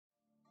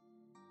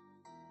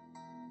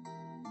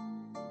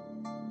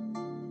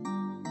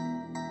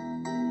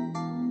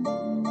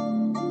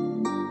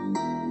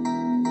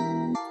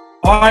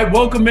All right,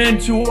 welcome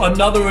into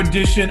another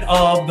edition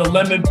of the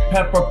Lemon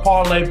Pepper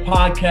Parlay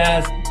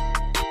Podcast.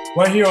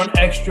 We're here on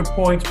Extra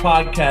Points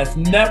Podcast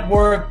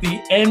Network, the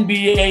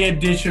NBA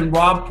edition.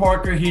 Rob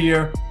Parker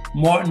here,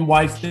 Martin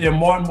Weiss there.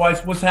 Martin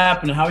Weiss, what's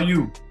happening? How are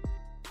you?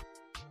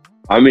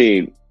 I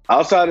mean,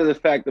 outside of the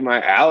fact that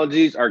my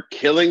allergies are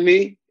killing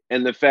me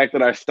and the fact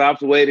that I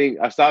stopped betting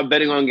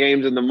on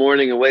games in the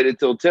morning and waited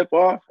till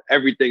tip-off,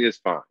 everything is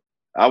fine.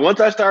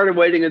 Once I started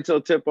waiting until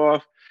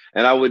tip-off,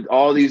 and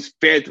all these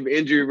phantom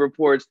injury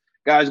reports,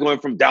 guys going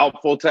from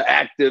doubtful to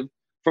active,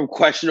 from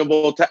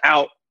questionable to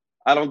out,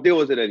 I don't deal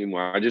with it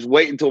anymore. I just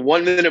wait until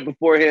 1 minute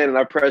beforehand and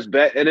I press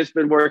bet, and it's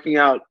been working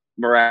out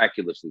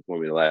miraculously for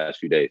me the last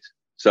few days.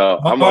 So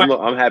I'm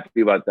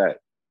happy about that.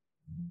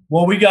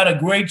 Well, we got a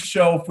great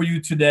show for you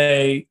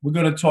today. We're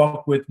going to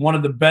talk with one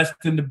of the best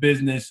in the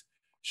business,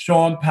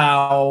 Shaun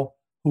Powell,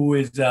 who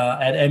is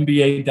at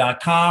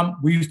NBA.com.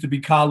 We used to be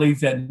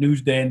colleagues at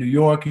Newsday in New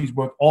York. He's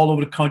worked all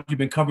over the country,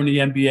 been covering the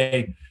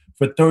NBA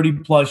for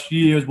 30-plus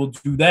years. We'll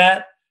do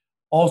that.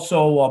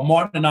 Also,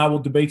 Martin and I will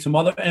debate some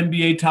other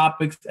NBA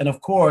topics. And, of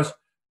course,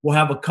 we'll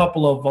have a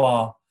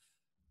couple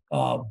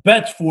of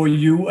bets for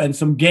you and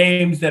some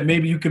games that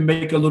maybe you can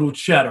make a little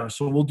cheddar.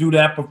 So we'll do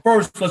that. But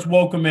first, let's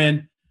welcome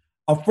in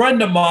a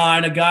friend of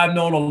mine, a guy I've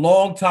known a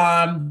long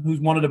time, who's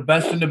one of the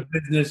best in the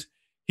business.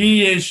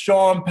 He is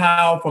Shaun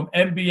Powell from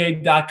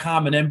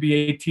NBA.com and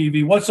NBA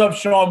TV. What's up,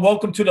 Shaun?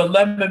 Welcome to the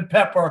Lemon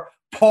Pepper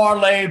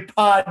Parlay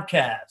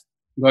Podcast.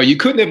 Well, you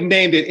couldn't have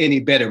named it any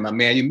better, my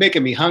man. You're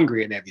making me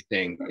hungry and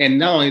everything. And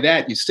not only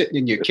that, you're sitting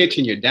in your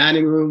kitchen, your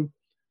dining room.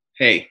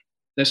 Hey,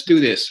 let's do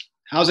this.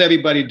 How's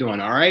everybody doing?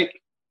 All right?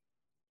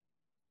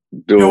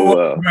 Doing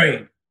well.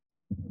 Great.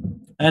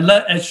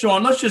 And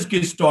Shaun, let's just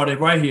get started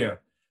right here.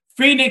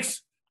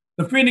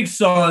 The Phoenix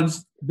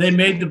Suns, they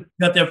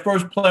got their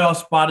first playoff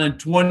spot in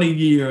 20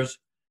 years.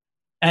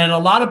 And a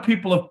lot of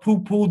people have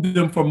poo-pooed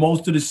them for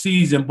most of the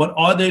season, but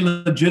are they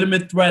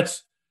legitimate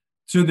threats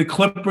to the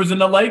Clippers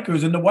and the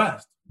Lakers in the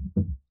West?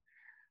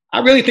 I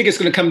really think it's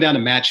going to come down to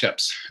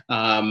matchups.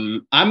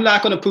 I'm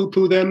not going to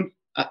poo-poo them.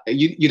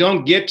 You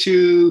don't get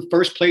to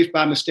first place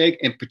by mistake,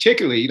 and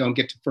particularly you don't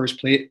get to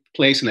first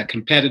place in a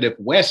competitive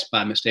West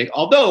by mistake.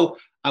 Although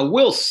I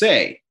will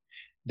say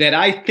that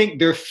I think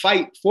their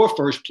fight for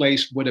first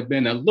place would have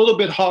been a little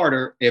bit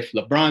harder if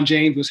LeBron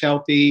James was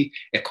healthy,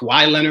 if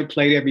Kawhi Leonard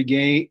played every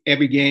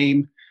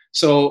game.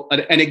 So,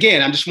 and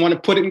again, I just want to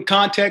put it in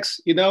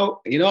context.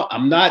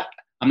 I'm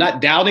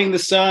not doubting the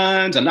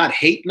Suns. I'm not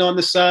hating on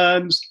the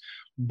Suns,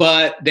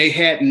 but they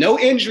had no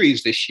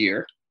injuries this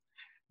year.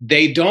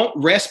 They don't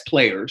rest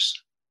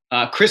players.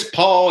 Chris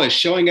Paul is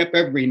showing up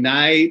every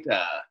night.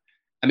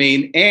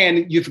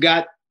 And you've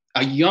got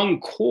a young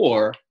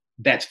core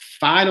that's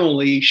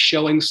finally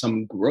showing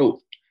some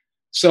growth.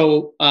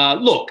 So,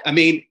 look,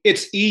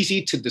 it's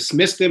easy to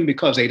dismiss them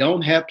because they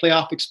don't have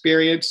playoff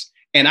experience.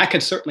 And I can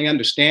certainly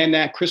understand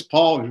that. Chris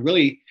Paul is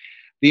really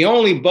the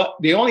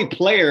only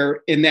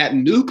player in that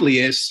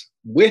nucleus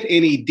with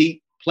any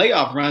deep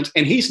playoff runs,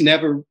 and he's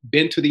never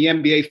been to the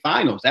NBA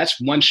Finals.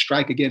 That's one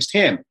strike against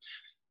him.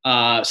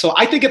 So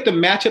I think if the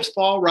matchups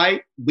fall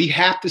right, we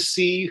have to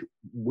see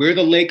where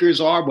the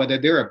Lakers are, whether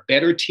they're a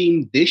better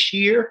team this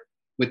year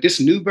with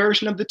this new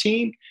version of the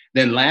team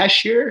than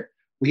last year.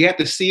 We have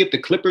to see if the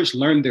Clippers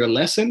learned their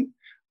lesson.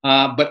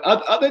 But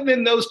other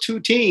than those two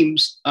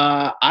teams,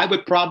 I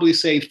would probably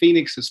say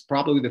Phoenix is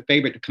probably the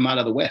favorite to come out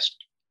of the West.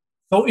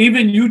 So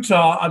even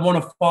Utah, I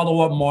want to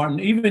follow up, Martin.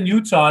 Even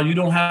Utah,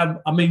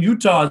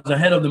 Utah is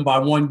ahead of them by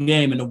one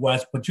game in the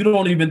West, but you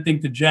don't even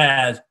think the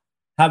Jazz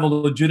have a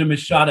legitimate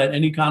shot at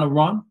any kind of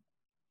run?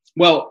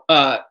 Well,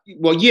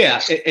 yeah,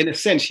 in a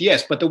sense,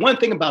 yes. But the one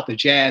thing about the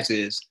Jazz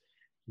is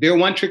they're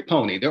one-trick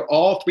pony. They're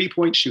all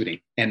three-point shooting,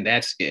 and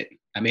that's it.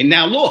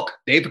 Now look,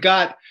 they've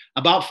got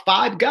about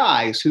 5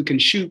 guys who can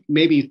shoot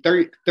maybe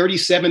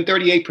 37,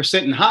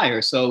 38% and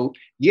higher. So,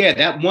 yeah,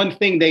 that one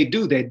thing they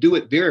do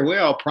it very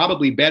well,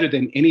 probably better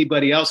than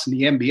anybody else in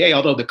the NBA,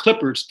 although the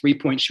Clippers'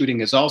 three-point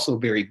shooting is also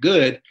very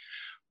good.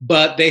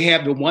 But they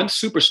have the one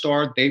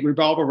superstar they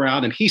revolve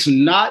around, and he's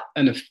not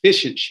an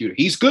efficient shooter.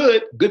 He's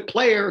good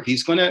player.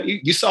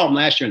 You saw him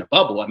last year in the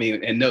bubble.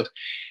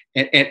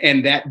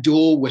 And that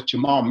duel with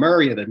Jamal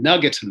Murray of the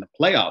Nuggets in the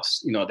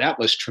playoffs, that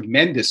was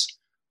tremendous.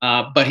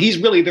 But he's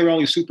really their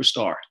only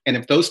superstar. And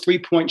if those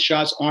 3-point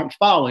shots aren't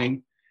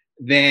falling,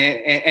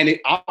 then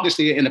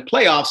obviously in the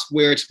playoffs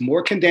where it's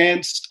more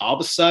condensed, all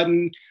of a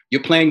sudden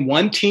you're playing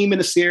one team in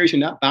a series. You're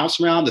not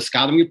bouncing around. The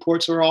scouting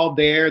reports are all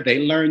there. They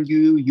learn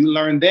you, you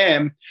learn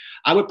them.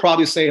 I would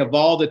probably say of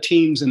all the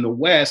teams in the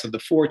West, of the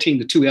 4 teams,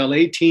 the 2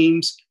 LA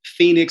teams,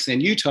 Phoenix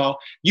and Utah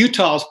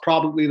is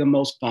probably the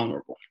most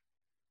vulnerable.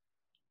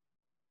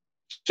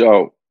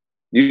 So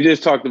you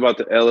just talked about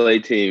the LA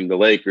team, the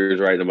Lakers,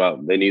 right?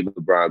 About they need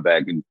LeBron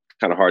back and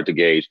kind of hard to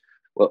gauge.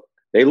 Well,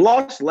 they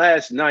lost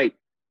last night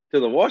to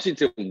the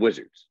Washington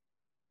Wizards,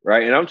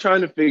 right? And I'm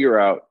trying to figure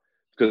out,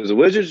 because the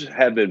Wizards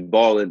have been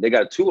balling. They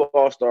got 2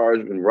 All-Stars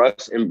in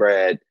Russ and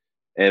Brad.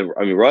 And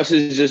I mean, Russ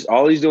is just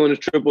all he's doing is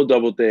triple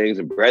double things,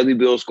 and Bradley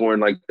Beal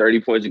scoring like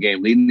 30 points a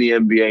game, leading the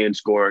NBA in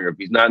scoring. Or if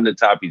he's not in the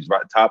top, he's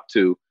right top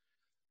 2.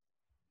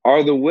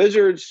 Are the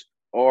Wizards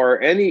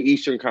or any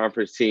Eastern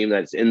Conference team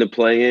that's in the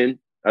play-in?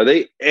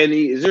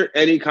 Is there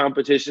any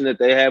competition that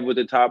they have with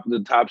the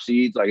top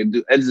seeds? Like,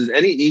 does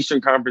any Eastern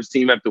Conference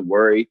team have to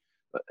worry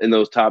in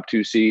those top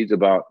 2 seeds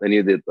about any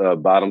of the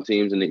bottom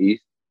teams in the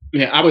East?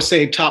 Yeah, I would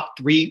say top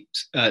 3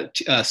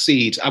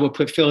 seeds. I would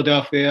put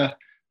Philadelphia,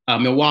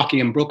 Milwaukee,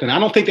 and Brooklyn. I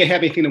don't think they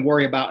have anything to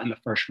worry about in the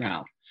first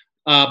round.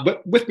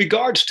 But with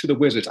regards to the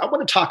Wizards, I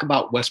want to talk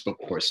about Westbrook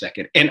for a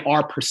second and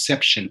our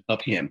perception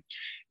of him.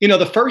 You know,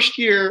 the first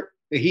year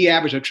that he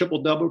averaged a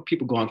triple-double,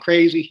 people going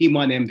crazy. He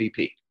won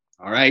MVP.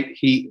 All right.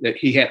 He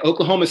had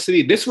Oklahoma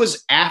City. This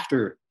was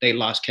after they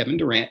lost Kevin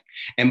Durant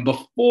and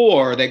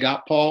before they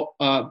got Paul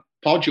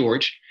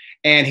George.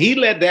 And he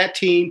led that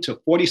team to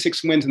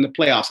 46 wins in the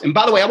playoffs. And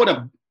by the way,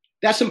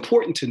 that's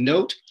important to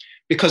note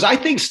because I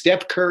think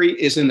Steph Curry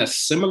is in a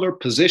similar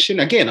position.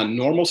 Again, a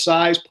normal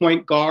size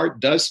point guard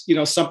does,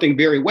 something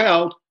very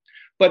well.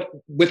 But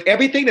with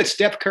everything that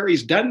Steph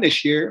Curry's done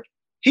this year,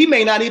 he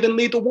may not even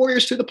lead the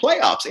Warriors to the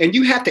playoffs. And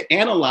you have to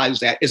analyze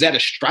that. Is that a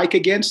strike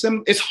against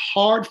them? It's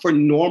hard for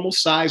normal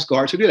size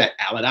guards to do that.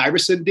 Allen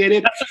Iverson did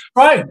it. That's a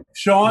strike,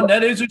 Shaun.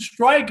 That is a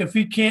strike if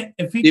he can't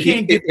get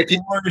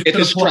the Warriors to the playoffs. It's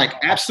a strike.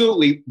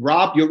 Absolutely.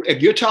 Rob,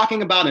 if you're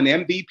talking about an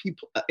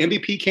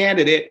MVP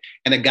candidate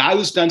and a guy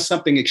who's done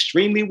something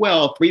extremely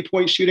well,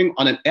 3-point shooting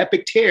on an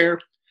epic tear,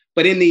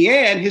 but in the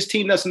end, his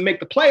team doesn't make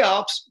the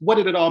playoffs, what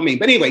did it all mean?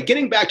 But anyway,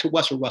 getting back to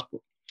Russell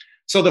Westbrook.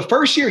 So the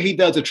first year he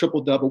does a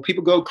triple-double,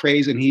 people go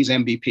crazy and he's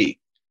MVP.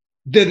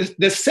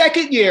 The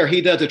second year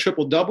he does a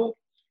triple-double,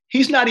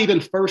 he's not even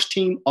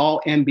first-team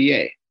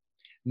All-NBA.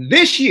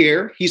 This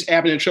year he's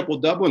averaging a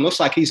triple-double and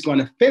looks like he's going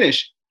to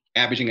finish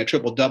averaging a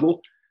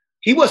triple-double.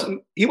 He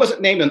wasn't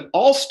named an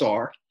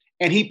All-Star,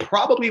 and he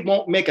probably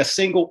won't make a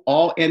single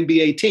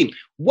All-NBA team.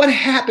 What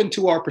happened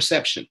to our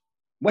perception?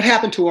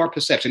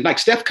 Like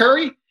Steph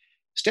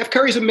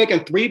Curry's been making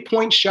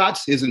 3-point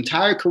shots his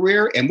entire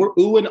career, and we're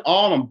oohing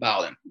all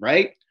about him,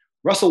 right?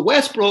 Russell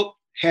Westbrook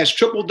has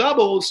triple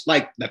doubles.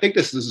 Like, I think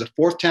this is the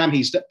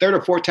third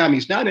or fourth time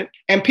he's done it.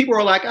 And people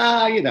are like,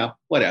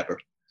 whatever.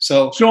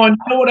 So, Shaun,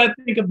 what I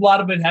think a lot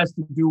of it has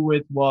to do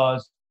with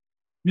was,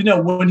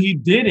 when he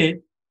did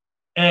it,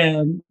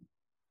 and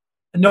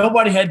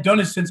nobody had done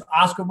it since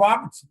Oscar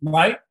Robertson,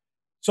 right?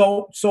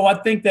 So I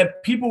think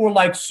that people were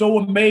like so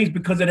amazed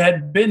because it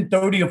had been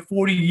 30 or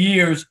 40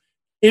 years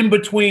in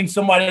between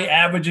somebody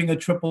averaging a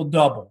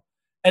triple-double.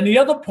 And the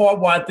other part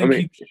why I think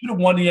he should have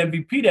won the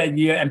MVP that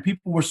year and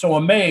people were so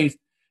amazed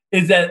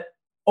is that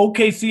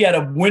OKC had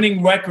a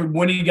winning record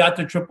when he got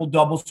the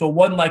triple-double, so it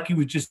wasn't like he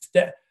was just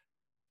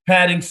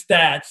padding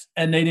stats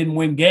and they didn't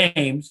win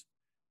games.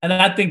 And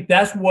I think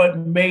that's what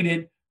made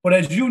it. But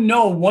as you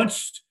know,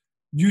 once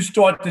you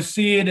start to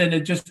see it and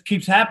it just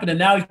keeps happening,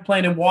 now he's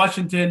playing in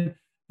Washington.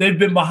 They've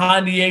been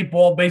behind the 8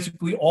 ball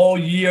basically all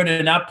year.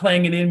 They're not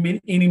playing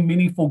in any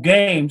meaningful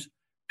games.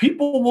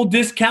 People will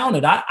discount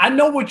it. I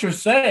know what you're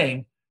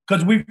saying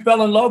because we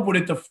fell in love with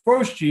it the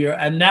first year,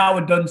 and now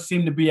it doesn't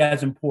seem to be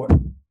as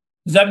important.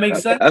 Does that make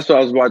sense? That's what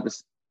I was about to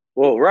say.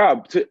 Well,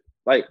 Rob,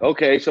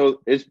 okay, so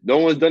no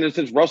one's done it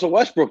since Russell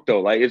Westbrook, though.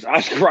 Like, it's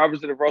Oscar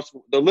Robertson and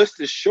Russell. The list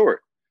is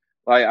short.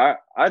 Like,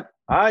 I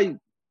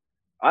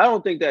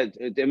don't think that,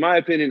 in my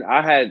opinion,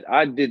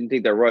 I didn't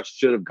think that Russ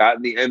should have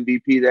gotten the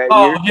MVP that year.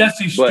 Oh, yes,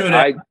 he should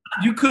have.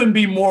 You couldn't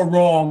be more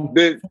wrong.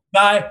 Then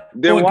why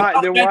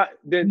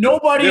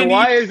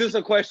is this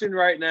a question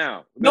right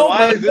now?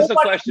 Because Russell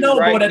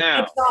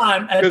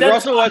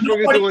Westbrook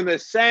is doing the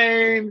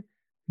same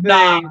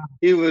thing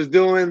he was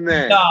doing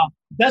then. No,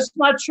 that's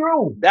not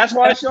true. That's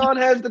why Shaun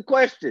has the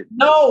question.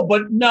 No,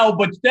 but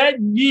that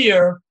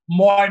year,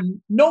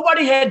 Martin,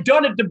 nobody had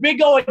done it. The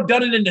Big O had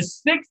done it in the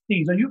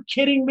 60s. Are you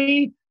kidding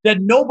me? That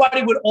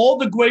nobody with all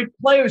the great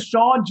players,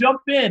 Shaun,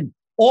 jump in.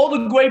 All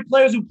the great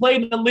players who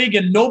played in the league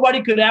and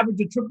nobody could average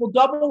a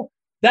triple-double,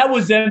 that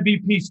was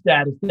MVP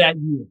status that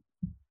year.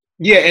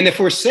 Yeah, and if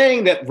we're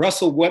saying that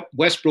Russell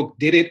Westbrook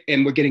did it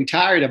and we're getting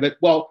tired of it,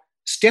 well,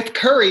 Steph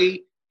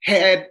Curry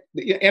had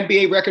the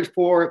NBA record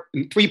for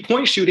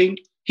 3-point shooting.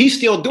 He's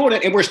still doing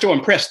it, and we're still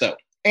impressed, though.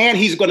 And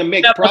he's going to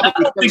make probably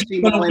first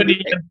team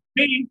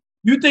MVP.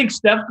 You think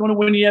Steph's going to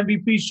win the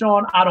MVP,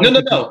 Shaun? I don't.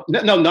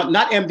 No,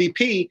 not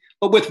MVP.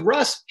 But with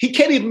Russ, he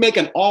can't even make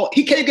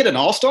he can't get an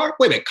All-Star.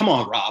 Wait a minute, come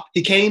on, Rob.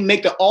 He can't even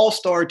make the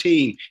All-Star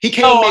team. He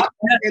can't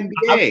make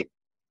NBA.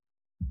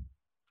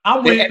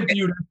 I'm with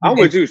you. I'm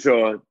with you,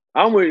 Shaun.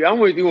 I'm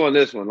with you on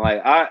this one.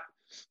 I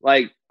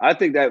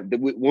think that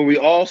when we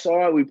all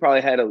saw it, we probably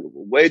had a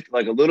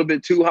little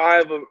bit too high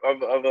of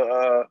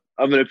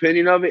an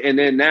opinion of it, and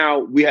then now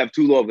we have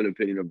too low of an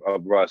opinion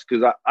of Russ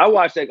because I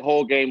watched that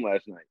whole game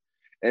last night,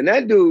 and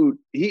that dude,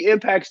 he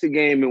impacts the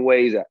game in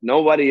ways that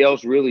nobody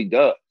else really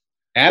does.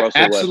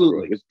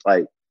 Absolutely, it's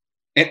like,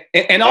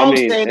 and all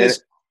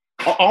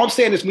I'm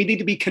saying is we need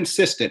to be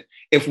consistent.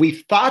 If we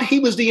thought he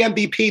was the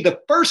MVP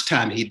the first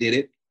time he did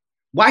it,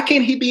 Why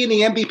can't he be in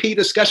the MVP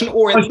discussion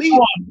or at least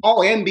all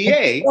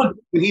NBA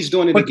when he's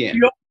doing it again?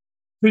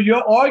 To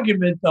your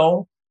argument,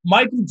 though,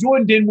 Michael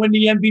Jordan didn't win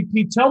the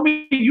MVP. Tell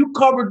me, you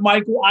covered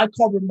Michael. I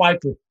covered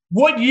Michael.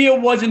 What year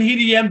wasn't he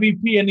the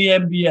MVP in the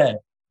NBA?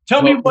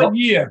 Tell me what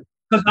year,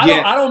 because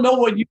I don't know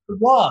what year it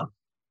was.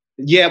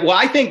 Yeah, well,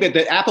 I think that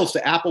the apples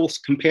to apples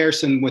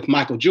comparison with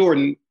Michael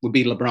Jordan would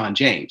be LeBron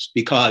James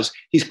because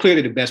he's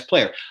clearly the best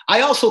player.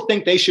 I also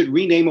think they should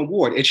rename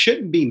award. It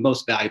shouldn't be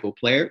most valuable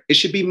player. It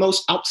should be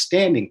most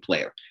outstanding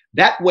player.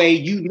 That way,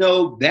 you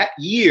know that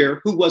year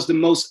who was the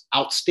most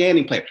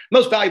outstanding player.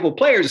 Most valuable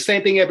player is the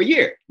same thing every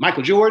year.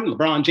 Michael Jordan,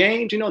 LeBron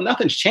James,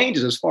 nothing's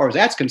changes as far as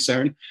that's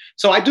concerned.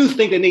 So I do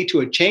think they need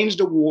to have changed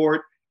the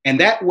award. And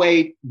that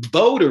way,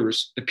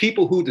 voters, the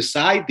people who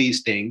decide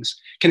these things,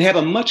 can have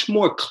a much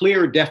more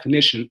clear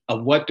definition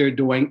of what they're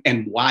doing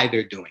and why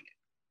they're doing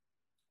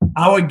it.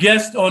 Our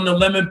guest on the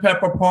Lemon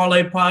Pepper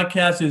Parlay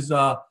podcast is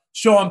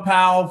Shaun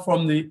Powell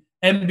from the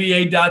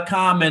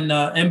NBA.com and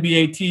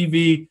NBA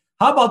TV.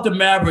 How about the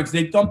Mavericks?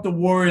 They thumped the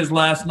Warriors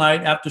last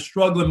night after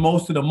struggling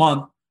most of the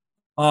month.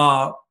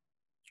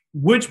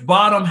 Which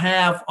bottom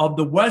half of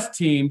the West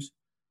teams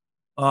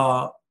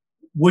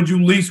would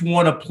you least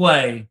want to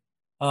play?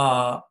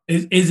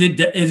 Is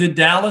it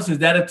Dallas? Is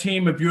that a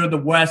team, if you're the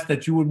West,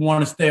 that you would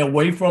want to stay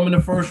away from in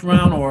the first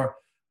round, or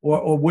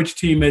which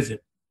team is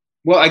it?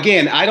 Well,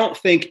 again, I don't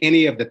think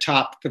any of the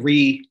top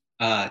three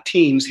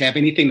teams have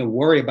anything to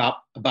worry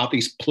about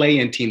these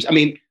play-in teams. I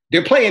mean,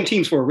 they're play-in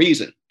teams for a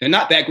reason. They're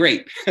not that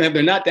great.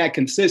 They're not that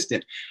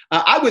consistent.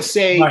 I would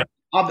say,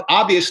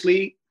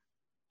 obviously,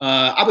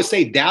 I would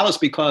say Dallas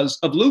because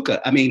of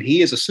Luka. I mean,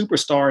 he is a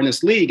superstar in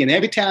this league. And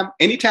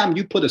anytime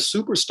you put a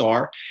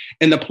superstar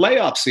in the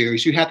playoff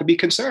series, you have to be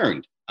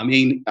concerned. I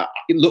mean,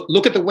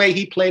 look at the way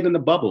he played in the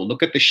bubble.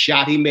 Look at the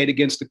shot he made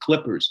against the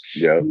Clippers.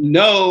 Yeah. You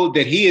know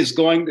that he is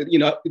going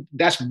to,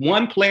 that's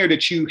one player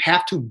that you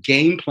have to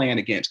game plan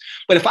against.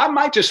 But if I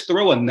might just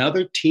throw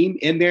another team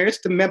in there,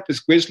 it's the Memphis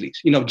Grizzlies.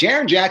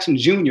 Jaren Jackson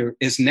Jr.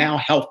 is now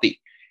healthy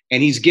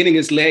and he's getting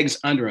his legs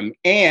under him.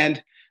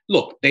 And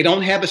look, they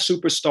don't have a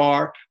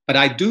superstar, but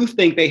I do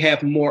think they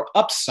have more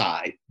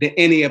upside than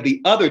any of the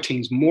other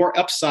teams, more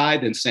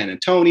upside than San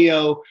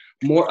Antonio,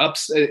 more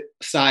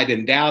upside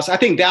than Dallas. I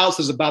think Dallas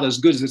is about as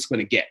good as it's going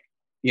to get.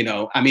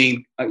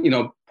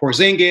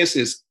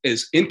 Porzingis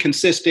is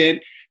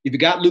inconsistent. You've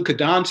got Luka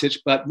Doncic,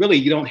 but really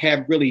you don't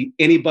have really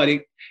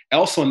anybody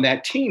else on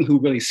that team who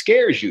really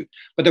scares you.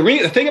 But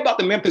the thing about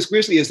the Memphis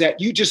Grizzlies is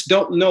that you just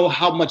don't know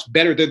how much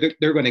better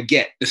they're going to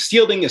get. The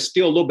ceiling is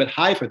still a little bit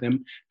high for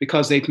them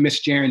because they've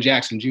missed Jaren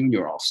Jackson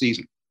Jr. all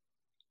season.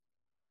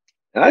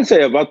 And I'd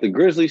say about the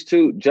Grizzlies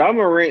too, Ja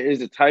Morant is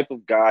the type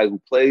of guy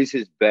who plays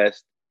his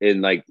best in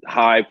like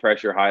high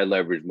pressure, high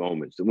leverage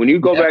moments. When you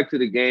go back to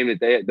the game that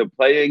they had, the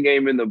play-in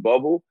game in the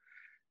bubble,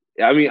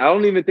 I mean, I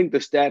don't even think the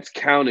stats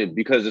counted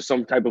because of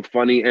some type of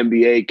funny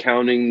NBA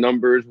counting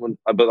numbers.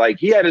 But like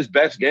he had his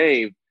best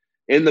game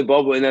in the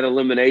bubble in that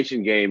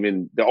elimination game,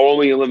 and the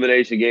only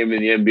elimination game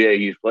in the NBA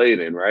he's played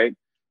in, right?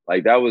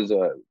 Like that was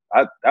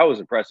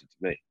impressive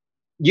to me.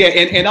 Yeah,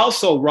 and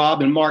also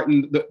Rob and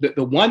Martin,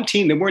 the one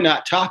team that we're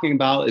not talking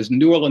about is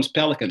New Orleans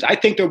Pelicans. I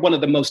think they're one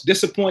of the most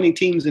disappointing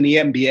teams in the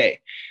NBA.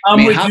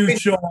 I'm with you,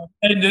 Shaun.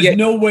 And there's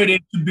no way they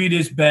could be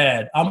this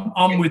bad.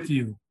 I'm with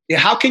you. Yeah,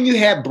 how can you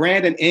have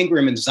Brandon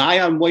Ingram and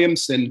Zion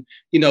Williamson,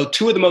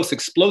 two of the most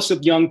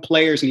explosive young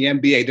players in the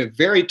NBA? They're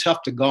very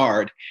tough to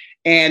guard.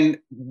 And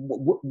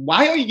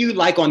why are you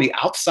like on the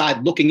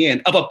outside looking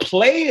in of a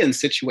play-in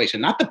situation,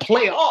 not the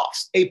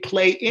playoffs, a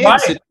play-in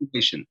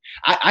situation?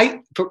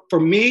 For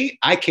me,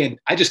 I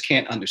just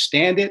can't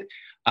understand it.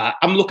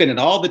 I'm looking at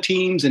all the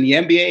teams in the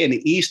NBA in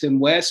the East and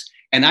West,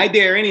 and I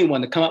dare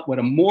anyone to come up with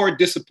a more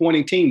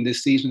disappointing team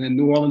this season than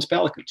New Orleans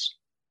Pelicans.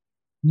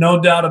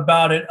 No doubt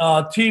about it.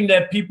 A team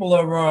that people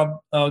are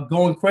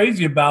going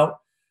crazy about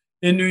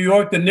in New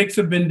York, the Knicks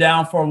have been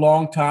down for a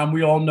long time.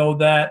 We all know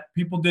that.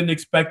 People didn't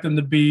expect them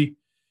to be.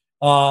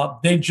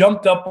 They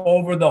jumped up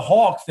over the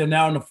Hawks. They're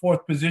now in the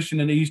fourth position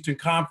in the Eastern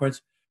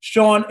Conference.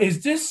 Shaun,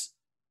 is this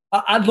 –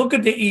 I look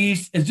at the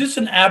East. Is this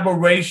an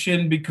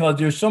aberration? Because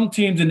there's some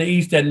teams in the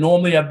East that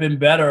normally have been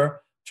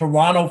better.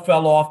 Toronto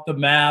fell off the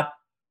map.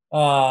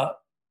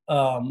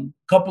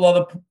 Couple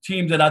other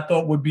teams that I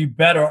thought would be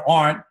better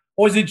aren't.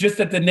 Or is it just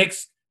that the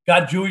Knicks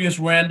got Julius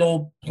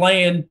Randle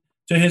playing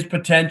to his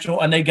potential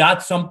and they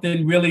got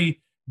something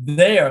really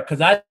there?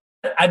 Because I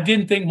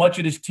didn't think much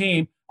of this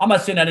team. I'm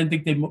not saying I didn't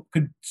think they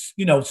could,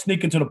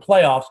 sneak into the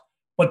playoffs,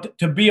 but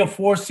to be a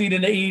 4 seed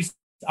in the East,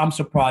 I'm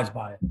surprised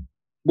by it.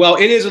 Well,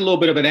 it is a little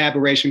bit of an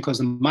aberration because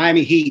the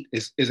Miami Heat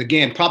is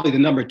again, probably the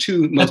number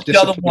 2 most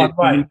disappointing.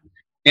 One, right.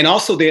 And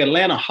also the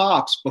Atlanta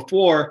Hawks,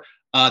 before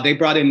they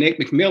brought in Nate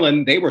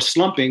McMillan, they were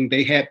slumping.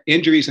 They had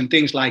injuries and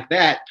things like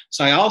that.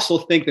 So I also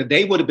think that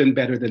they would have been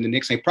better than the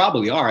Knicks. They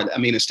probably are. I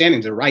mean, the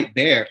standings are right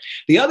there.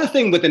 The other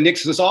thing with the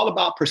Knicks is it's all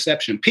about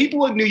perception.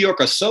 People in New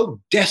York are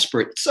so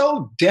desperate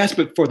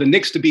for the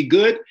Knicks to be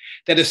good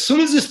that as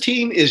soon as this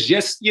team is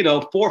just,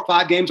 4 or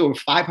 5 games over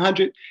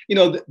 500,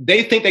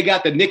 they think they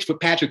got the Knicks for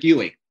Patrick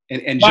Ewing.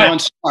 and John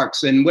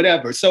Starks and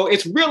whatever. So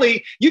it's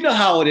really, you know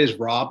how it is,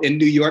 Rob, in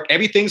New York,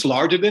 everything's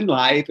larger than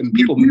life, and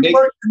people we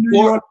work in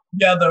New York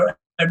together,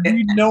 and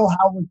we know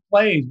how it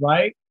plays,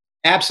 right?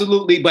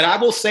 Absolutely. But I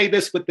will say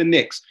this with the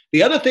Knicks.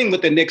 The other thing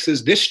with the Knicks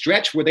is this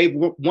stretch where they've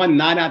won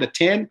 9 out of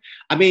 10.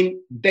 I mean,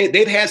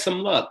 they've had some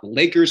luck.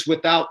 Lakers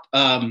without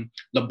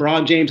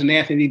LeBron James and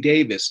Anthony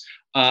Davis.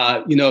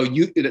 Trae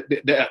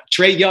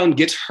Young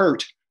gets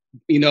hurt,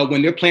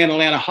 when they're playing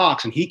Atlanta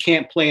Hawks, and he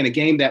can't play in a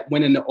game that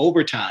went into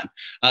overtime.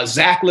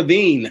 Zach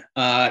LaVine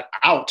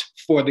out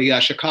for the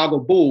Chicago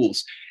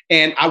Bulls.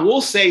 And I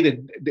will say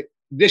that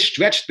this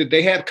stretch that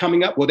they have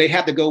coming up, well, they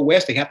have to go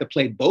west. They have to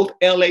play both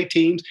LA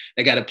teams.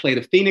 They got to play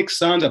the Phoenix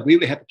Suns. I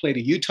believe they have to play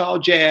the Utah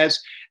Jazz.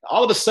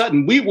 All of a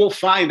sudden, we will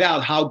find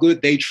out how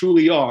good they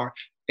truly are,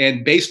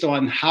 and based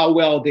on how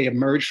well they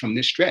emerge from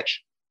this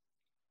stretch.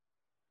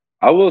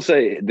 I will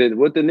say that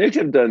what the Knicks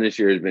have done this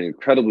year has been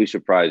incredibly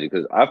surprising,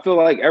 because I feel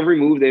like every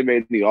move they made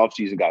in the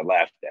offseason got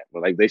laughed at.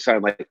 Like, they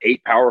signed like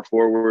 8 power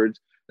forwards.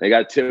 They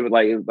got Tim,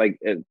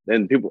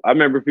 and people. I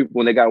remember people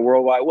when they got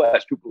Worldwide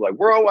West. People were like,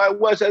 Worldwide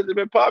West hasn't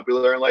been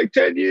popular in like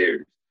 10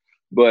 years.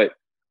 But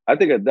I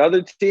think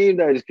another team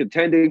that is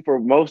contending for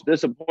most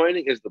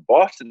disappointing is the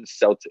Boston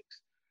Celtics.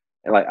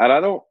 And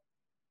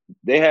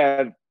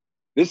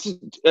this is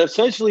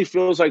essentially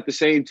feels like the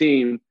same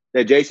team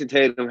that Jason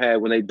Tatum had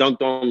when they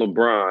dunked on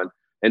LeBron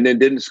and then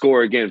didn't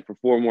score again for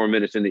 4 more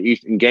minutes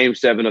in Game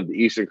 7 of the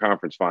Eastern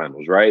Conference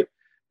Finals, right?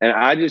 And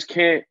I just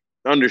can't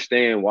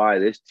understand why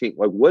this team,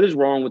 what is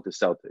wrong with the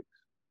Celtics?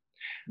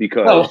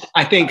 Because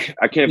I think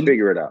I can't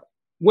figure it out.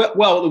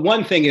 Well, the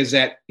one thing is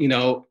that,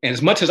 and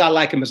as much as I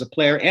like him as a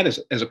player and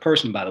as a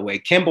person, by the way,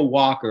 Kemba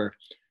Walker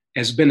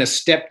has been a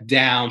step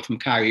down from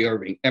Kyrie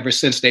Irving ever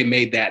since they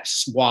made that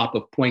swap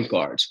of point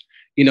guards.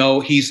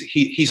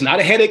 He's not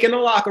a headache in the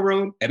locker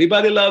room.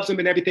 Everybody loves him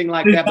and everything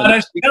like that. But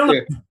let's be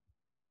clear.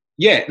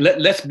 Yeah,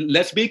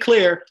 let's be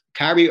clear.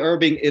 Kyrie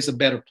Irving is a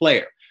better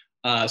player.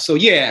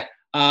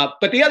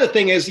 But the other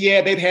thing is,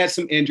 they've had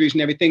some injuries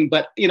and everything,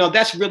 but,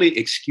 that's really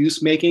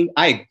excuse making.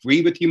 I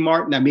agree with you,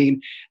 Martin. I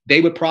mean, they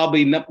would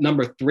probably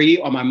number 3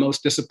 on my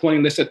most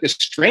disappointing list. The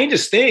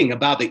strangest thing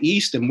about the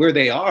East and where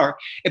they are,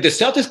 if the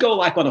Celtics go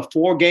like on a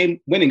 4-game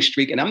winning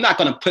streak, and I'm not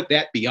going to put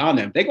that beyond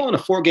them, they go on a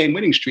 4-game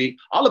winning streak,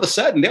 all of a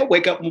sudden they'll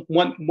wake up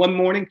one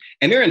morning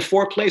and they're in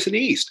 4th place in the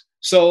East.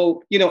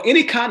 So,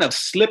 any kind of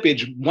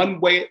slippage one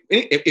way,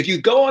 if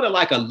you go on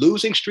a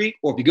losing streak,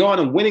 or if you go on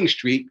a winning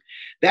streak,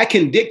 that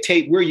can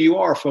dictate where you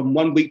are from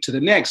one week to the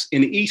next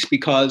in the East,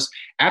 because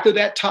after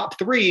that top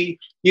 3,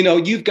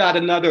 you've got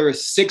another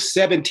 6,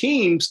 7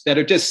 teams that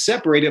are just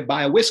separated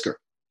by a whisker.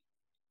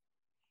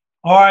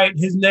 All right.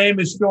 His name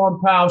is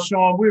Shaun Powell.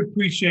 Shaun, we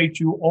appreciate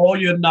you, all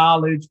your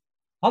knowledge.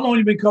 How long have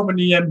you been covering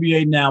the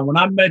NBA now? When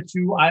I met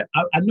you, I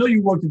know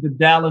you worked at the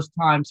Dallas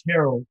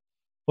Times-Herald,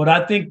 but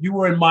I think you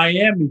were in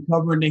Miami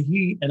covering the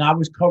Heat, and I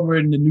was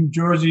covering the New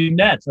Jersey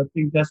Nets. I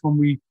think that's when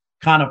we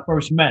kind of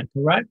first met,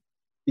 correct?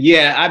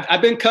 Yeah,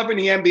 I've been covering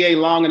the NBA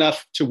long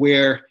enough to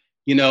where,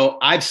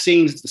 I've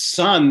seen the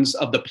sons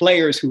of the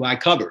players who I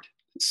covered.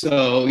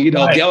 So,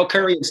 right. Del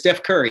Curry and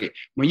Steph Curry.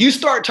 When you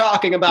start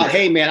talking about,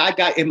 hey, man, I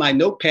got in my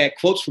notepad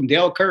quotes from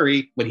Del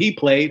Curry when he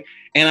played,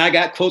 and I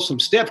got quotes from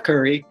Steph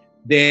Curry,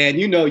 then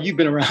you've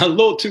been around a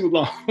little too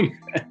long.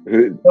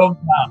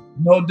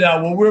 No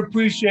doubt. Well, we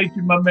appreciate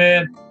you, my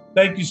man.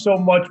 Thank you so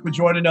much for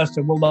joining us,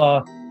 and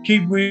we'll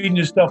keep reading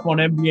your stuff on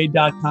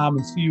NBA.com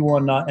and see you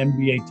on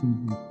NBA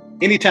TV.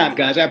 Anytime,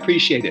 guys. I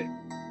appreciate it.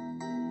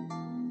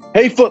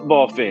 Hey,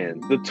 football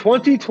fans. The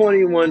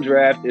 2021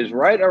 draft is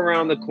right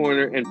around the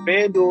corner, and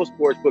FanDuel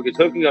Sportsbook is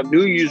hooking up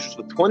new users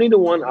with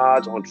 20-1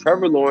 odds on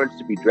Trevor Lawrence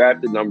to be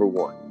drafted number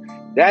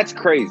 1. That's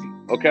crazy,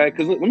 okay?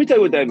 Because let me tell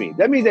you what that means.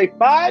 That means a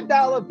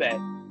 $5 bet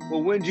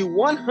will win you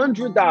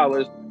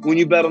 $100 when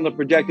you bet on the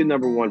projected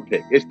number 1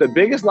 pick. It's the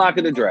biggest lock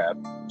of the draft,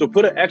 so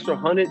put an extra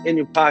 $100 in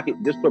your pocket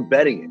just for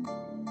betting it.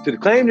 To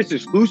claim this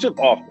exclusive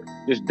offer,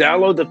 just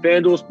download the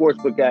FanDuel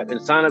Sportsbook app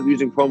and sign up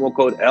using promo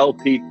code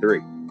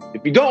LP3.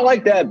 If you don't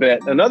like that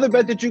bet, another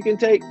bet that you can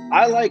take,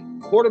 I like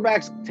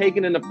quarterbacks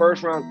taken in the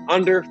first round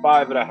under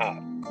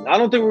 5.5. I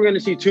don't think we're going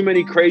to see too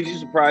many crazy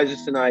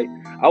surprises tonight.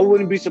 I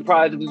wouldn't be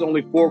surprised if there's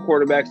only 4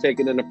 quarterbacks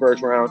taken in the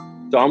first round.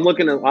 So I'm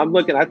looking.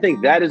 I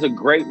think that is a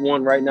great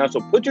one right now. So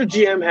put your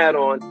GM hat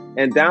on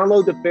and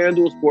download the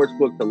FanDuel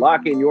Sportsbook to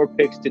lock in your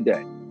picks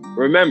today.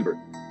 Remember,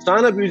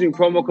 sign up using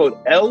promo code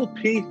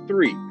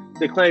LP3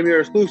 to claim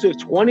your exclusive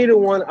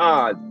 20-1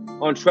 odds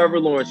on Trevor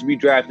Lawrence to be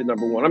drafted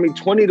number 1. I mean,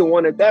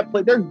 20-1 at that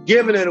point, they're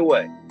giving it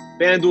away.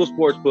 FanDuel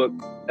Sportsbook,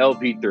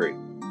 LP3.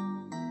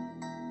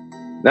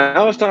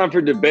 Now it's time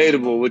for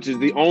debatable, which is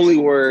the only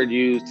word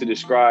used to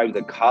describe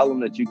the column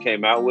that you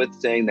came out with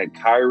saying that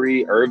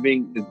Kyrie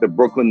Irving is the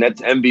Brooklyn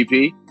Nets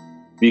MVP,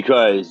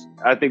 because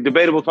I think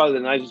debatable is probably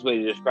the nicest way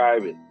to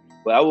describe it.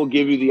 But I will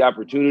give you the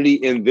opportunity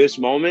in this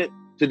moment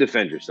to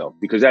defend yourself,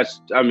 because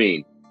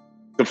the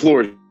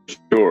floor is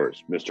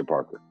yours, Mr.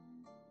 Parker.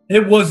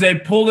 It was a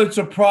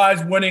Pulitzer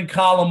Prize winning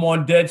column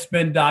on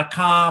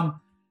Deadspin.com.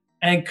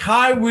 And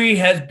Kyrie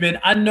has been,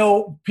 I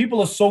know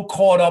people are so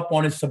caught up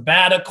on his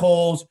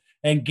sabbaticals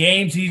and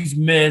games he's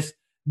missed,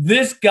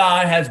 this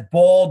guy has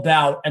balled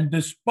out. And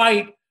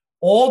despite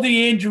all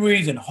the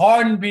injuries and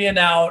Harden being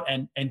out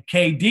and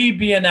KD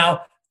being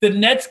out, the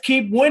Nets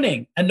keep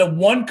winning. And the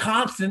one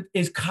constant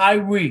is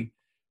Kyrie.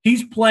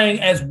 He's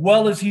playing as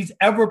well as he's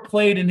ever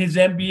played in his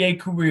NBA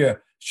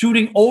career,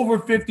 shooting over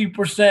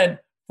 50%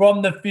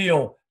 from the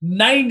field,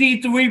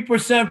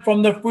 93%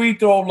 from the free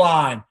throw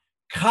line.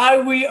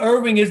 Kyrie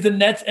Irving is the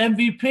Nets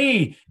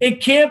MVP.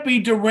 It can't be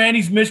Durant.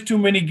 He's missed too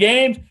many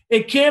games.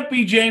 It can't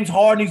be James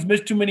Harden. He's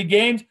missed too many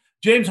games.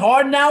 James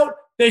Harden out,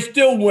 they're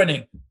still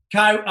winning.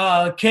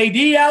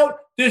 KD out,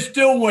 they're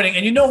still winning.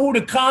 And you know who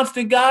the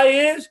constant guy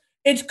is?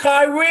 It's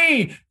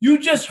Kyrie. You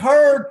just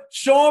heard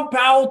Shaun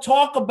Powell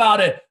talk about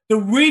it. The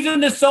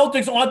reason the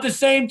Celtics aren't the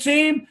same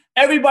team,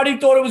 everybody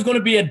thought it was going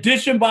to be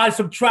addition by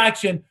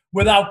subtraction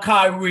without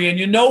Kyrie. And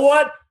you know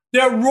what?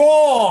 They're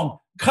wrong.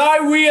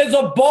 Kyrie is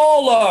a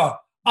baller,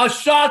 a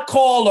shot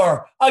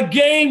caller, a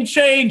game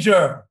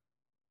changer.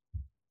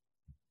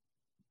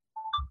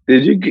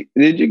 Did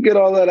you get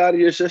all that out of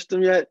your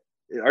system yet?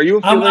 Are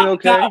you feeling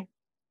okay?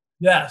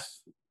 Yes.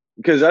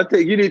 Because I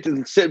think you need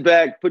to sit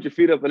back, put your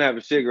feet up, and have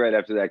a cigarette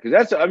after that.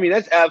 Because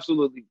that's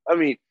absolutely.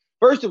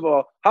 First of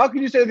all, how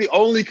can you say the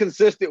only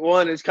consistent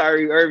one is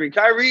Kyrie Irving?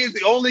 Kyrie is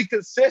the only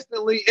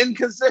consistently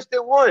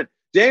inconsistent one.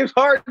 James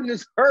Harden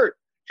is hurt.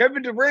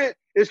 Kevin Durant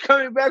is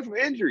coming back from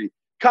injury.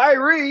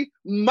 Kyrie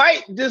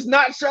might just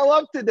not show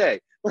up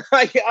today.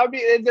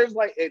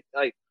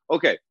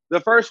 Okay, the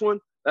first one,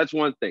 that's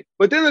one thing.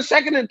 But then the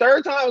second and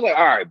third time, I was like,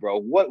 all right, bro,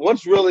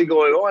 what's really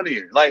going on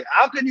here? Like,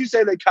 how can you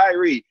say that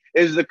Kyrie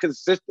is the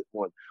consistent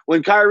one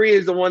when Kyrie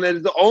is the one that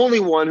is the only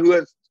one who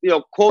has,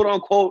 quote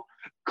unquote,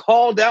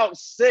 called out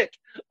sick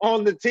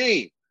on the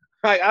team?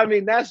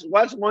 That's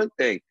one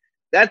thing.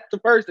 That's the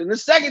first thing. The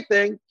second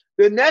thing,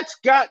 the Nets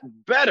got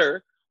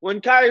better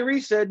when Kyrie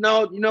said,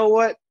 no, you know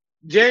what,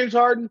 James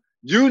Harden,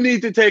 you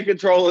need to take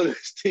control of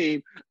this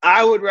team.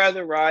 I would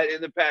rather ride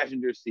in the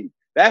passenger seat.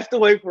 That's the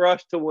way for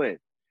us to win.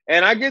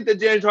 And I get that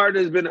James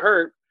Harden has been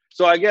hurt,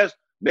 so I guess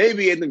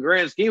maybe in the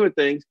grand scheme of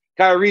things,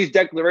 Kyrie's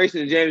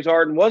declaration to James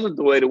Harden wasn't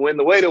the way to win.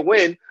 The way to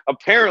win,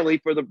 apparently,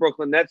 for the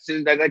Brooklyn Nets,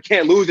 is that they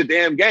can't lose a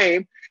damn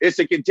game, is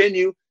to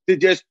continue to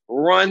just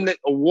run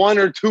one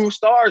or two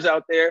stars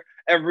out there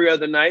every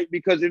other night.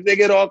 Because if they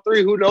get all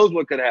three, who knows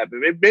what could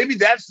happen? Maybe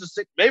that's the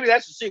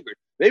secret.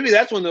 Maybe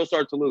that's when they'll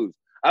start to lose.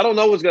 I don't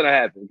know what's going to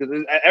happen, because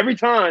every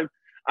time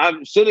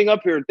I'm sitting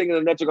up here thinking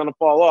the Nets are going to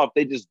fall off,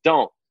 they just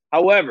don't.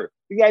 However,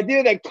 the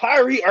idea that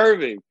Kyrie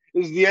Irving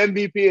is the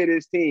MVP of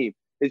this team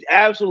is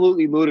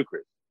absolutely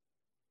ludicrous.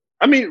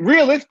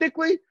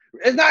 Realistically,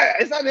 it's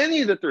not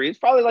any of the three. It's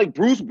probably like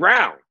Bruce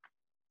Brown.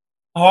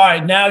 All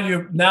right,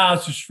 now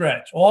it's a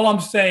stretch. All I'm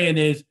saying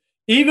is,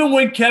 even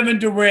when Kevin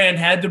Durant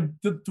had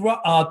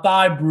the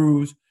thigh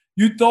bruise,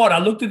 you thought, I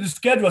looked at the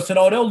schedule, I said,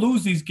 oh, they'll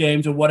lose these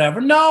games or whatever.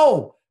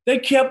 No, they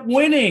kept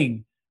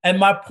winning. And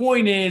my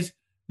point is,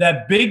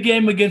 that big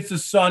game against the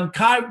Suns,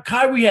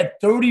 Kyrie had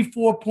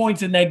 34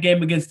 points in that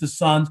game against the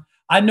Suns.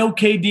 I know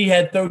KD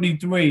had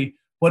 33,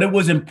 but it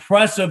was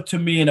impressive to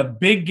me in a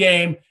big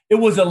game. It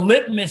was a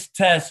litmus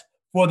test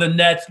for the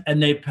Nets,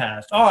 and they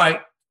passed. All right,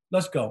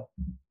 let's go.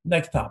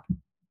 Next topic.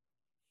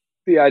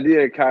 The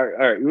idea of Kyrie.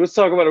 All right, let's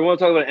talk about it. We want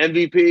to talk about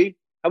MVP.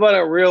 How about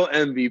a real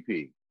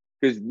MVP?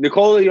 Because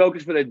Nikola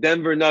Jokic for the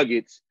Denver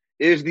Nuggets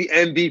is the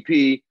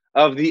MVP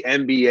of the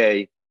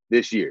NBA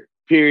this year.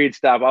 Period.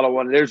 Stop. I don't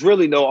want to. There's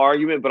really no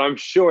argument, but I'm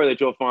sure that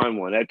you'll find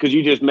one, because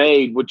you just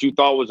made what you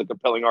thought was a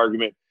compelling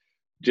argument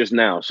just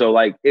now. So,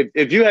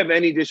 if you have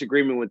any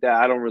disagreement with that,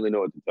 I don't really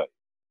know what to tell you.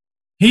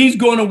 He's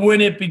going to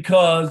win it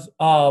because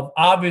of,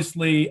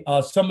 obviously,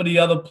 some of the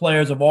other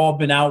players have all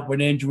been out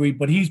with injury,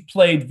 but he's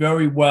played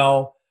very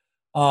well.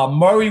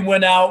 Murray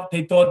went out.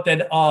 They thought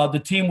that the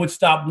team would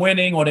stop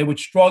winning or they would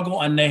struggle,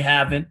 and they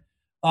haven't.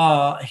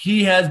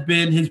 He has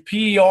been, his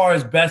PER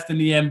is best in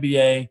the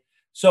NBA.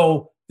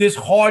 So, it's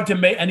hard to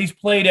make, and he's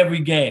played every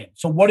game.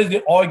 So what is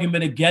the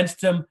argument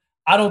against him?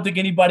 I don't think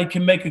anybody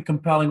can make a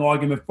compelling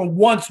argument. For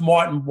once,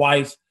 Martin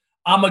Weiss,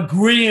 I'm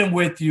agreeing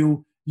with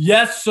you.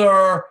 Yes,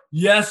 sir.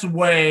 Yes,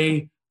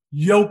 way.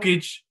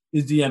 Jokic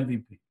is the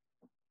MVP.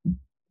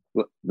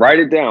 Write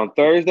it down.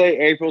 Thursday,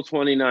 April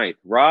 29th.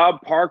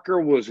 Rob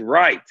Parker was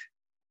right.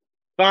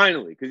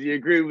 Finally, because you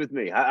agree with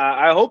me.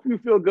 I hope you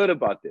feel good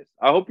about this.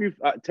 I hope you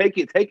take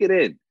it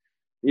in.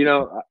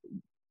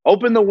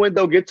 Open the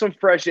window, get some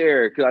fresh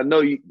air, because I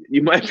know you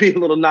might be a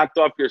little knocked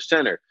off your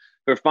center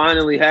for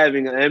finally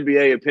having an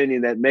NBA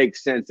opinion that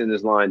makes sense and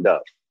is lined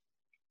up.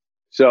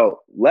 So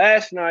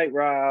last night,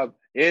 Rob,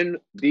 in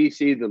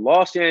D.C., the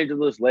Los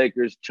Angeles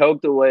Lakers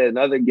choked away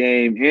another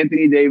game.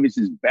 Anthony Davis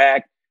is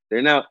back.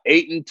 They're now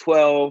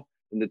 8-12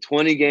 in the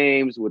 20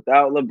 games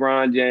without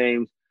LeBron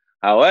James.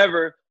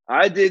 However,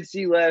 I did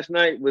see last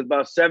night, with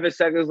about 7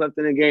 seconds left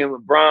in the game,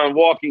 LeBron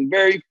walking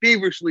very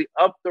feverishly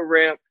up the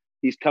ramp.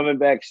 He's coming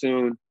back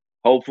soon.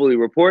 Hopefully,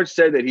 reports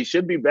said that he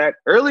should be back.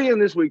 Early in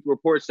this week,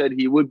 reports said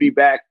he would be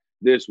back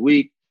this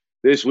week.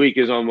 This week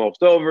is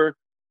almost over.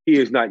 He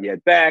is not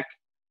yet back.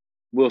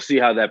 We'll see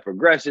how that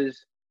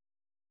progresses.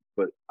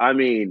 But,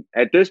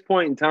 at this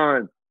point in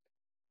time,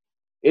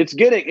 it's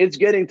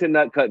getting to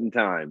nut cutting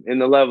time in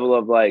the level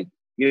of like,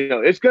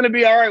 it's going to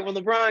be all right when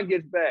LeBron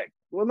gets back.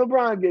 When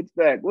LeBron gets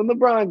back. When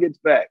LeBron gets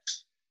back.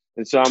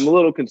 And so I'm a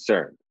little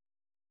concerned.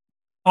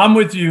 I'm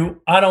with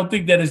you. I don't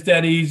think that it's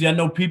that easy. I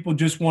know people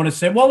just want to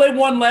say, well, they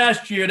won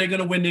last year. They're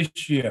going to win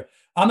this year.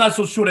 I'm not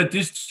so sure that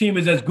this team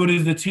is as good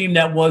as the team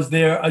that was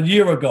there a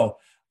year ago.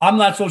 I'm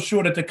not so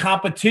sure that the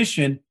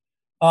competition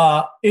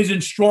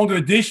isn't stronger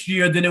this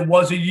year than it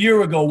was a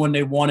year ago when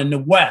they won in the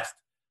West.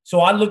 So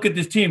I look at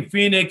this team,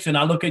 Phoenix, and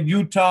I look at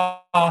Utah.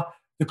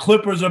 The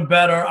Clippers are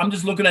better. I'm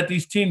just looking at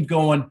these teams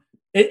going,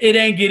 it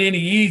ain't get any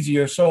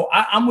easier. So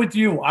I'm with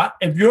you.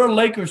 If you're a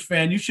Lakers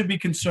fan, you should be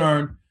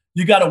concerned.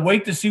 You got to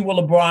wait to see what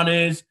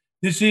LeBron is.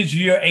 This is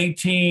year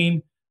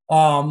 18.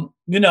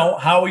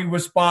 How he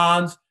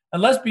responds.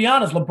 And let's be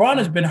honest, LeBron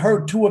has been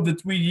hurt 2 of the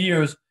 3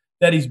 years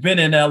that he's been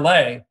in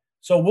LA.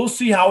 So we'll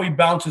see how he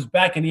bounces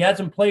back. And he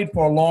hasn't played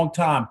for a long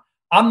time.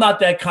 I'm not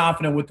that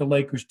confident with the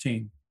Lakers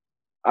team.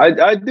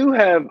 I do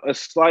have a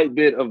slight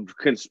bit of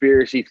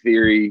conspiracy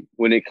theory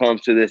when it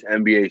comes to this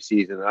NBA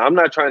season. I'm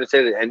not trying to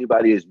say that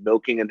anybody is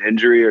milking an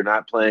injury or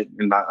not playing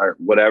or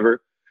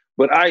whatever,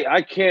 but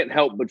I can't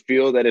help but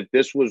feel that if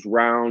this was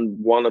round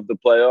 1 of the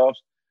playoffs,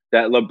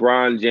 that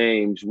LeBron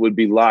James would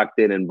be locked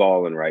in and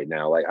balling right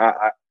now. Like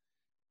I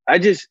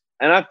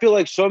feel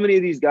like so many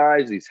of these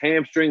guys, these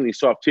hamstring, these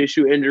soft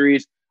tissue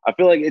injuries, I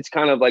feel like it's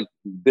kind of like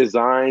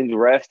designed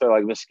rest or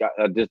like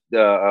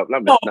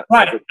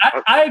right.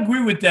 I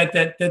agree with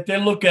that they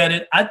look at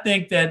it. I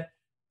think that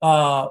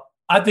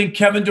I think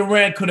Kevin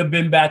Durant could have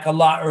been back a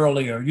lot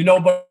earlier,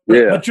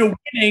 but you're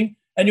winning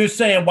and you're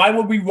saying, why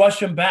would we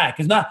rush him back?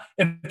 It's not,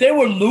 if they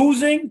were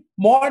losing,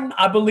 Martin,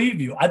 I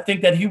believe you. I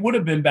think that he would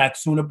have been back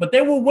sooner, but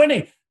they were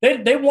winning.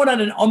 They won at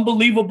an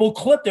unbelievable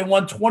clip. They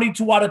won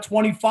 22 out of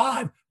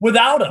 25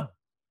 without him.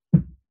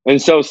 And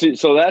so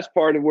that's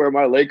part of where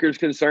my Lakers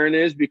concern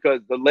is,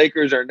 because the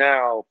Lakers are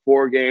now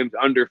 4 games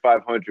under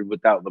 500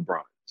 without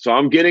LeBron. So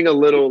I'm getting a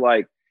little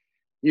like,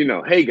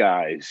 hey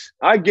guys,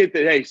 I get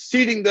that, hey,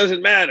 seeding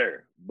doesn't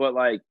matter. But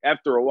like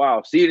after a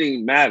while,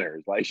 seeding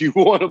matters. Like you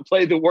want to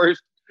play the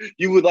worst.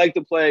 You would like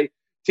to play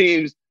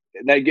teams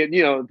that get,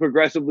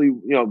 progressively,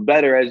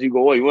 better as you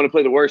go on. You want to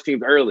play the worst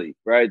teams early,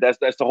 right? That's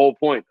the whole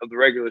point of the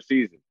regular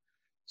season.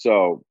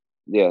 So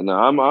yeah, no,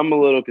 I'm a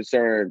little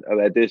concerned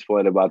at this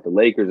point about the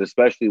Lakers,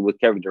 especially with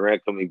Kevin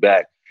Durant coming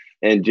back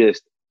and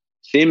just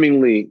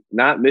seemingly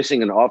not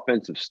missing an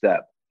offensive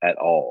step at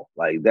all.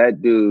 Like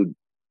that dude,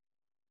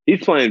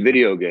 he's playing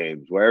video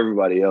games where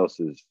everybody else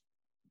is,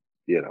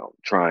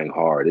 trying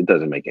hard. It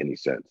doesn't make any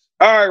sense.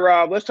 All right,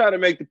 Rob, let's try to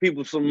make the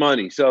people some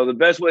money. So the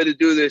best way to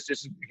do this,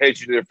 just in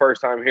case you're the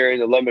first time hearing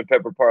the Lemon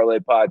Pepper Parlay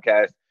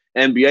podcast,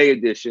 NBA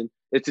edition,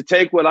 is to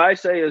take what I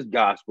say as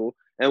gospel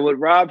and what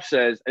Rob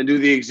says and do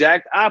the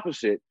exact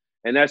opposite.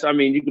 And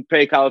you could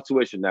pay college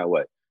tuition that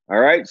way. All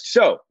right.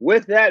 So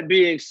with that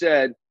being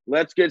said,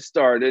 let's get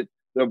started.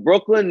 The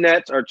Brooklyn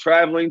Nets are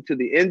traveling to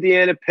the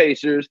Indiana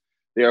Pacers.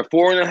 They are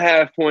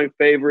 4.5-point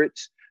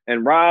favorites.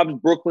 And Rob's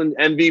Brooklyn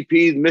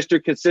MVP,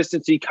 Mr.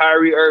 Consistency,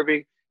 Kyrie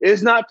Irving,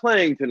 is not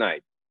playing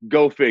tonight.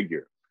 Go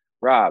figure.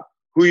 Rob,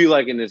 who you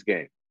like in this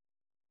game?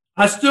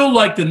 I still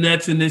like the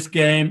Nets in this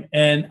game.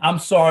 And I'm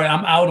sorry,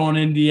 I'm out on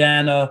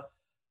Indiana.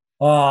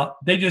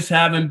 They just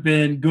haven't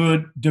been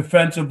good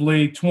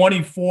defensively.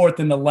 24th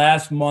in the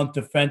last month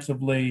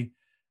defensively.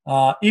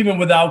 Even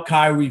without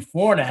Kyrie,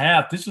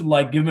 4.5. This is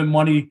like giving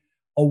money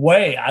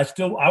away.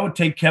 I would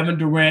take Kevin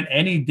Durant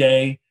any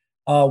day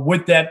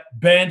with that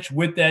bench,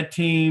 with that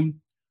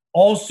team.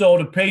 Also,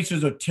 the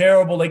Pacers are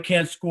terrible. They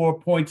can't score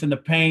points in the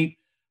paint.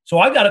 So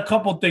I got a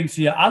couple things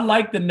here. I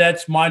like the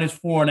Nets minus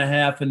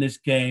 4.5 in this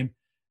game.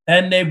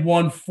 And they've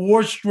won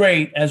 4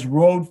 straight as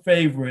road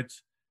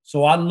favorites.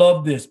 So I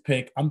love this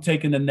pick. I'm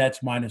taking the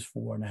Nets minus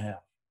 4.5.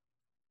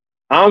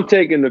 I'm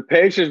taking the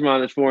Pacers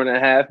minus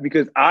 4.5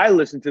 because I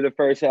listened to the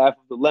first half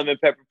of the Lemon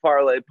Pepper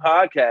Parlay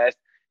podcast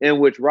in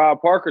which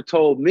Rob Parker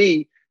told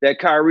me that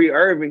Kyrie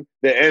Irving,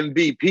 the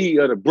MVP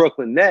of the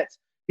Brooklyn Nets,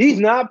 he's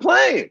not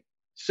playing.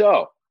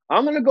 So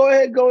I'm going to go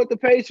ahead and go with the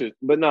Pacers.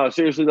 But no,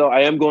 seriously, though,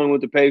 I am going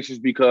with the Pacers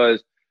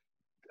because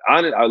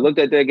I looked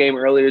at that game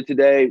earlier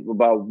today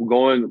about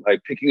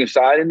picking a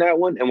side in that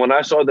one. And when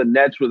I saw the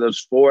Nets with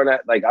those 4.5,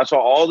 I saw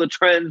all the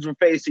trends were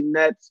facing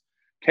Nets.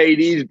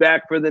 KD's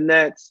back for the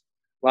Nets.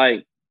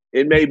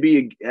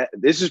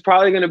 This is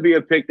probably going to be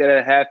a pick that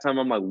at halftime,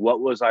 I'm like, what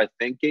was I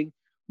thinking?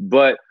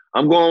 But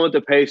I'm going with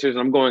the Pacers.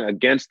 I'm going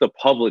against the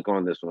public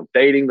on this one. I'm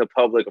fading the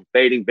public. I'm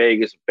fading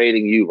Vegas. I'm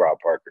fading you, Rob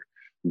Parker.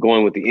 I'm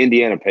going with the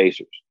Indiana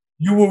Pacers.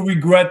 You will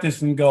regret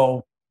this and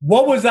go,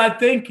 what was I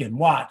thinking?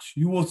 Watch.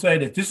 You will say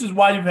this. This is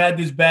why you've had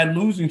this bad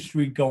losing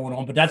streak going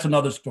on, but that's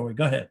another story.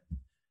 Go ahead.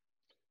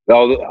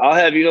 Well, I'll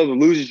have you know the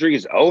losing streak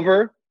is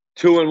over.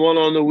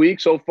 2-1 on the week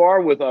so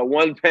far with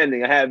 1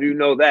 pending. I have you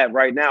know that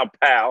right now,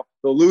 pal.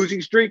 The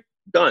losing streak,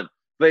 done.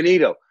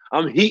 Finito.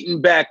 I'm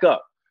heating back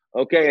up.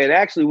 Okay, and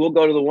actually we'll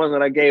go to the one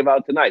that I gave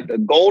out tonight. The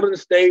Golden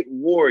State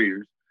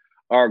Warriors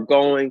are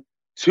going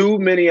to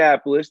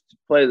Minneapolis to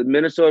play the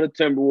Minnesota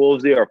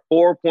Timberwolves. They are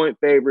 4-point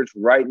favorites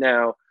right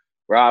now.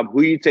 Rob, who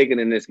are you taking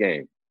in this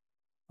game?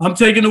 I'm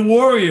taking the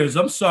Warriors.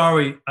 I'm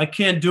sorry. I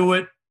can't do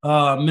it.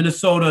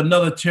 Minnesota,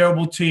 another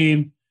terrible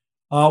team.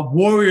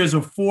 Warriors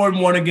are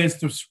 4-1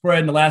 against the spread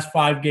in the last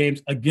 5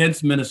 games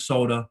against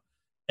Minnesota.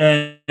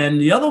 And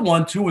the other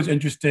one, too, is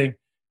interesting,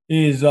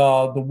 is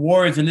the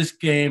Warriors in this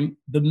game,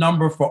 the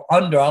number for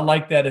under. I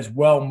like that as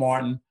well,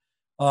 Martin.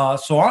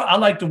 So I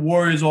like the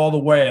Warriors all the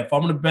way. If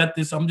I'm going to bet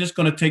this, I'm just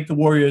going to take the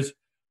Warriors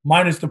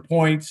minus the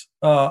points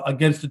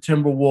against the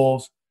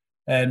Timberwolves.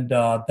 And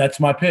that's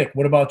my pick.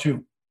 What about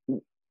you?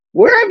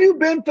 Where have you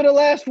been for the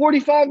last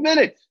 45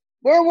 minutes?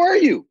 Where were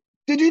you?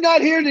 Did you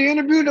not hear the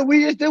interview that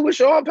we just did with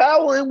Shaun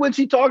Powell, in which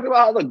he talked about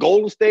how the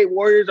Golden State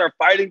Warriors are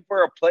fighting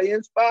for a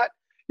play-in spot?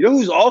 You know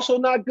who's also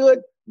not good?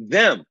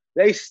 Them.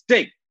 They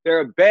stink. They're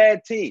a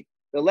bad team.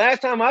 The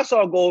last time I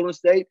saw Golden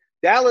State,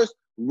 Dallas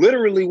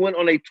literally went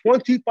on a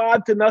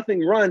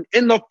 25-0 run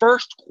in the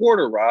first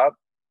quarter, Rob.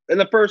 In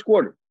the first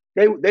quarter.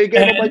 They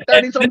gave up like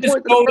 30-some points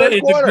in the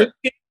first quarter.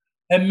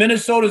 And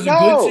Minnesota's a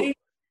good team?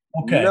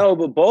 Okay. No,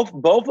 but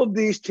both of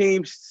these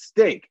teams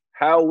stink.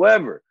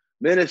 However,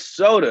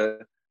 Minnesota,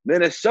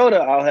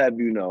 I'll have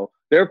you know,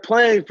 they're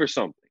playing for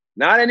something.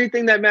 Not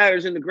anything that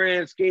matters in the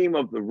grand scheme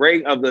of the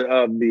rate of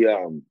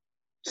the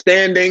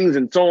standings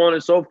and so on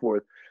and so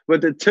forth.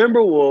 But the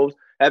Timberwolves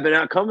have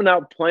been coming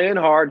out playing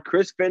hard.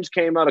 Chris Finch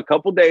came out a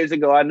couple days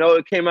ago. I know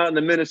it came out in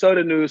the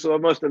Minnesota news, so I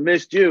must have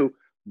missed you.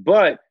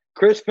 But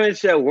Chris Finch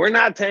said, we're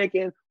not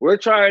tanking. We're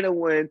trying to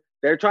win.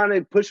 They're trying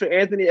to push for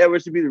Anthony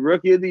Edwards to be the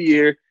Rookie of the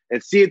Year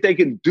and see if they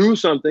can do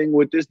something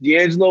with this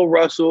D'Angelo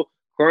Russell,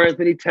 Karl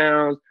Anthony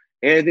Towns,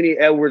 Anthony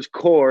Edwards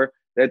core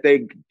that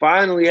they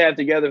finally have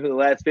together for the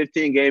last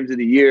 15 games of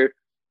the year.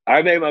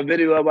 I made my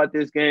video about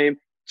this game.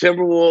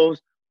 Timberwolves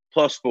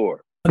 +4.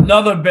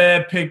 Another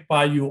bad pick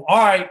by you. All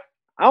right.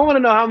 I want to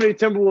know how many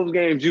Timberwolves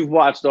games you've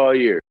watched all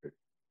year.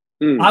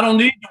 I don't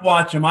need to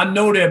watch them. I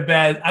know they're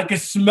bad. I can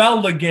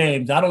smell the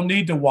games. I don't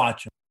need to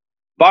watch them.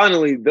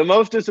 Finally, the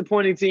most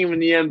disappointing team in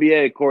the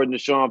NBA, according to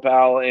Shaun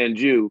Powell and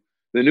you,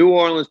 the New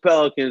Orleans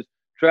Pelicans,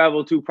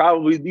 travel to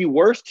probably the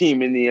worst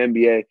team in the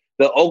NBA,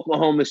 the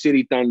Oklahoma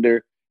City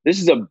Thunder.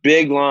 This is a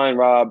big line,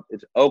 Rob.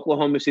 It's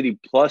Oklahoma City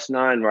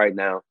 +9 right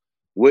now.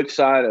 Which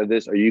side of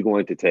this are you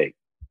going to take?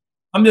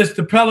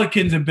 The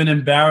Pelicans have been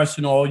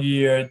embarrassing all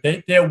year.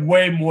 They're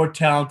way more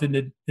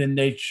talented than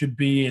they should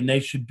be, and they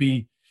should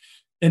be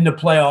in the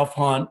playoff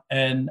hunt.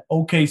 And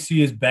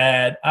OKC is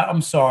bad.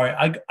 I'm sorry.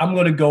 I'm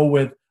going to go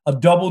with a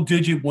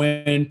double-digit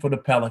win for the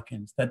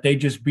Pelicans, that they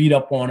just beat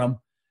up on them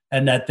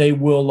and that they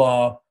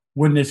will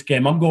win this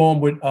game. I'm going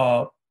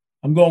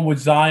with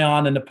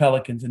Zion and the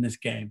Pelicans in this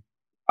game.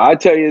 I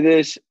tell you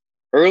this,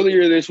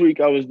 earlier this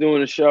week I was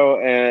doing a show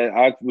and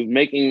I was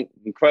making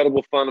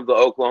incredible fun of the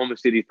Oklahoma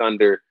City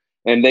Thunder,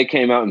 and they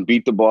came out and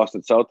beat the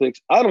Boston Celtics.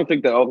 I don't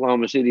think that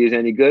Oklahoma City is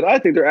any good. I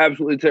think they're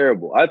absolutely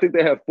terrible. I think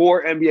they have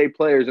 4 NBA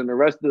players and the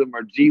rest of them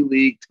are G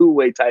League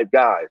two-way type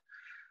guys.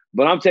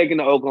 But I'm taking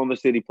the Oklahoma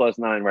City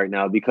 +9 right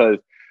now because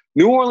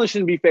New Orleans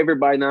shouldn't be favored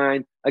by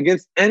 9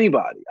 against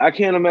anybody. I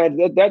can't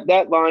imagine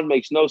that line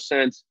makes no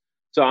sense.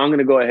 So I'm going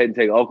to go ahead and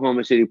take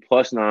Oklahoma City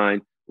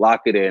 +9,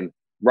 lock it in.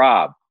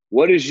 Rob,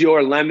 what is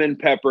your lemon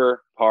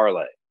pepper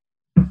parlay?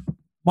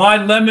 My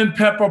lemon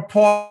pepper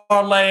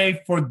parlay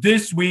for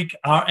this week,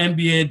 our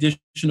NBA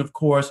edition, of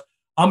course.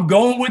 I'm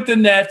going with the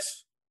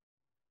Nets,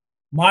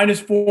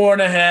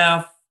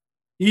 -4.5.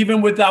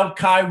 Even without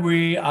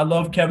Kyrie, I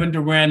love Kevin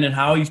Durant and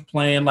how he's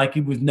playing like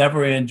he was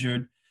never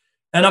injured.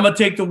 And I'm going to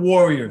take the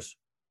Warriors,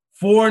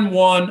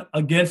 4-1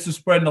 against the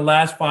spread in the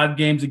last 5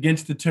 games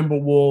against the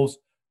Timberwolves.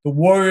 The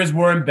Warriors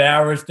were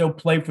embarrassed. They'll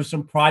play for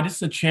some pride. This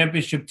is a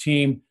championship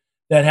team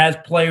that has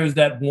players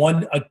that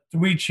won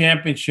 3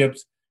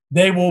 championships.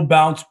 They will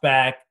bounce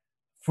back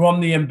from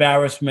the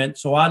embarrassment.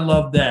 So I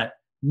love that.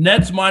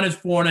 Nets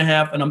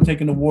 -4.5, and I'm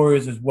taking the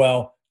Warriors as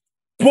well.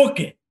 Book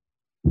it.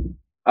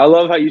 I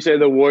love how you say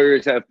the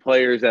Warriors have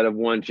players that have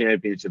won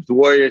championships. The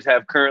Warriors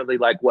have currently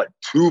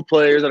 2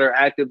 players that are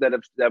active that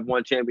have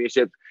won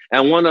championships,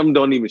 and one of them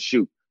don't even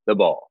shoot the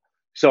ball.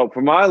 So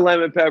for my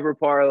lemon pepper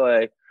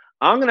parlay,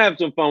 I'm going to have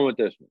some fun with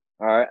this one.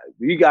 All right.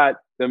 You got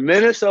the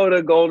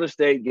Minnesota Golden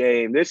State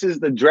game. This is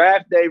the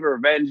draft day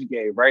revenge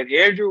game, right?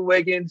 Andrew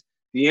Wiggins,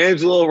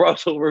 D'Angelo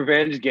Russell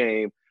revenge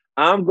game.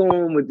 I'm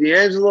going with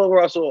D'Angelo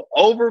Russell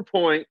over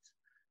points,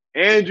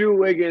 Andrew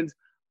Wiggins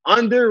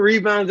under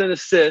rebounds and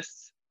assists.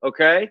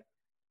 Okay,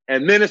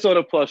 and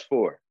Minnesota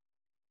 +4.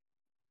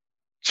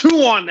 2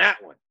 on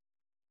that one.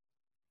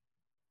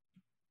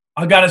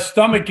 I got a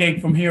stomach ache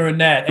from hearing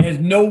that. There's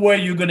no way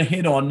you're going to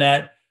hit on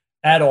that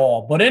at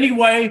all. But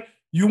anyway,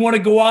 you want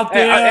to go out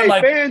there? Hey,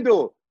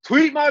 FanDuel,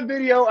 tweet my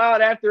video out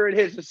after it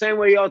hits the same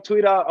way y'all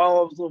tweet out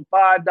all those little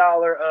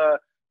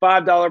 $5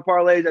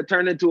 parlays that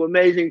turned into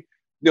amazing,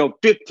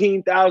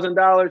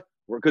 $15,000.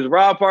 Because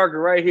Rob Parker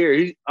right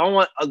here, I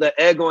want the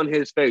egg on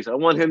his face. I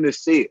want him to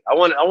see it. I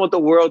want the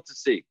world to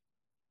see.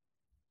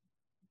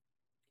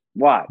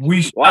 Watch.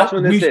 Watch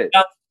when this hits.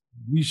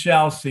 We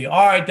shall see.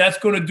 All right, that's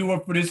going to do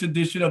it for this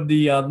edition of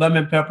the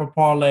Lemon Pepper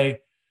Parlay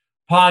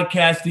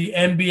podcast, the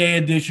NBA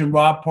edition.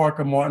 Rob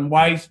Parker, Martin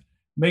Weiss.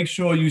 Make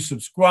sure you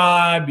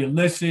subscribe, you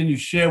listen, you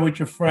share with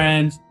your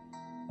friends.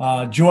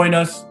 Join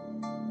us.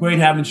 Great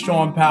having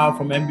Shaun Powell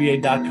from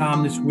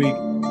NBA.com this week,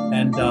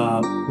 and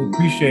we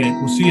appreciate it.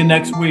 We'll see you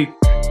next week.